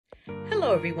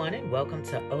Hello everyone and welcome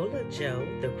to Ola Joe,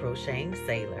 the Crocheting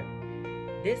Sailor.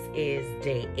 This is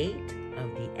day 8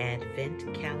 of the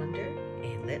Advent calendar,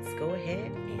 and let's go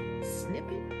ahead and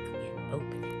snip it and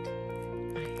open it.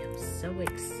 I am so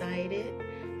excited.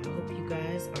 I hope you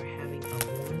guys are having a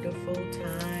wonderful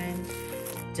time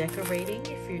decorating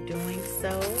if you're doing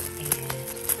so, and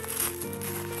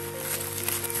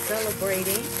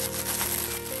celebrating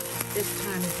this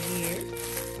time of year.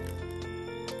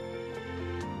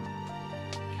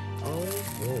 Oh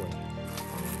boy,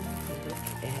 look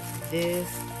at this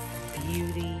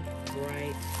beauty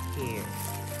right here.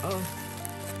 Oh,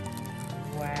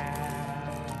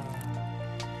 wow.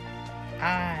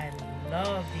 I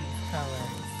love these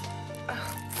colors.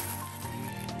 Oh,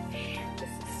 man, this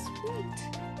is sweet.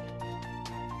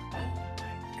 Oh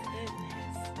my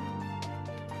goodness.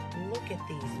 Look at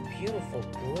these beautiful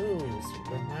blues.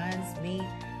 Reminds me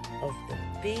of the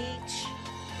beach.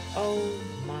 Oh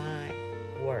my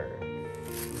word.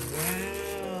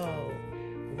 Wow.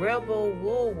 Rebel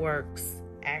WOOLWORKS,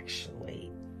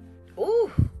 actually.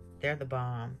 Ooh, they're the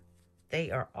bomb. They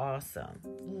are awesome.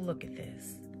 Look at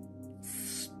this.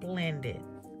 Splendid.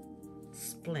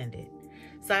 Splendid.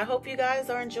 So I hope you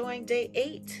guys are enjoying day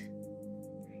 8.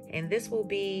 And this will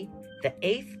be the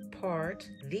eighth part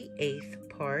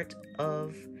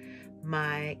of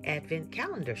my Advent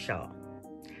calendar shawl.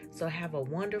 So have a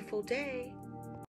wonderful day.